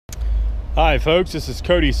Hi folks, this is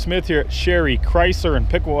Cody Smith here at Cherokee Chrysler in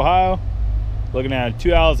Piqua, Ohio. Looking at a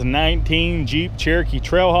 2019 Jeep Cherokee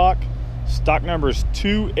Trailhawk. Stock number is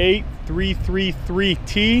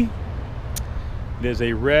 28333T. It is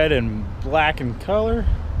a red and black in color.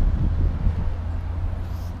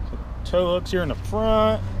 Tow hooks here in the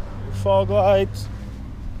front, your fog lights,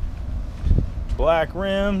 black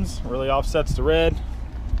rims, really offsets the red.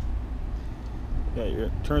 Got your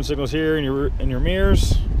turn signals here in your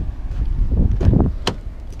mirrors.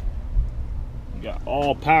 You got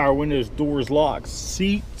all power windows, doors, locks,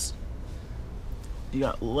 seats. You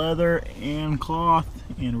got leather and cloth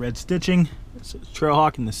and red stitching. It says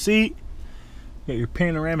Trailhawk in the seat. You got your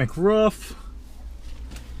panoramic roof,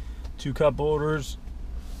 2 cup holders,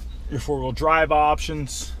 your 4-wheel drive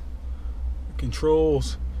options, your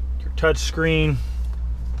controls, your touch screen,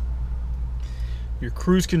 your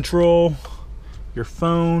cruise control, your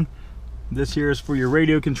phone. This here is for your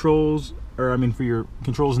radio controls, for your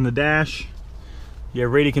controls in the dash. You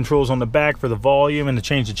have radio controls on the back for the volume and to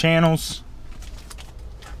change the channels.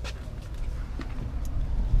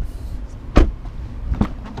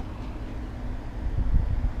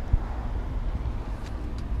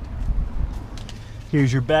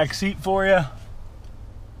 Here's your back seat for you.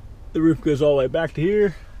 The roof goes all the way back to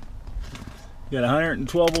here. You got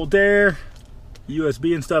 112 volt air,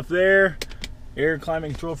 USB and stuff there. Air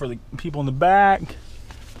climate control for the people in the back.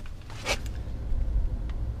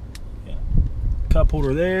 Yeah. Cup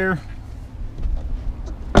holder there.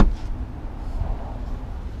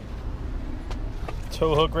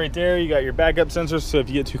 Tow hook right there. You got your backup sensors, so if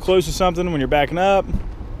you get too close to something when you're backing up.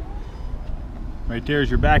 Right there is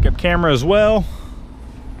your backup camera as well.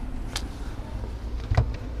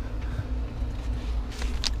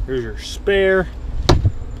 Here's your spare.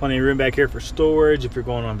 Plenty of room back here for storage if you're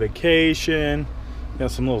going on vacation. Got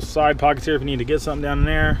some little side pockets here if you need to get something down in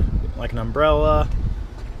there, like an umbrella.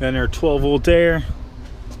 Then there are 12 volt air.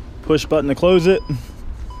 Push button to close it.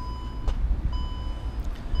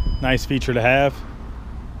 Nice feature to have.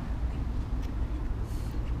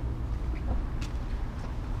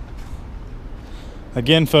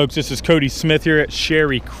 Again, folks, this is Cody Smith here at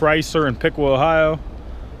Cherokee Chrysler in Piqua, Ohio.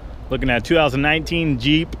 Looking at 2019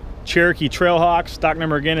 Jeep Cherokee Trailhawk. Stock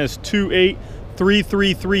number again is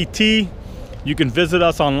 28333T. You can visit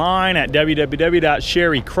us online at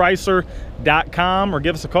www.cherokeechrysler.com or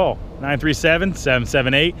give us a call,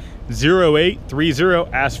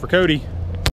 937-778-0830. Ask for Cody.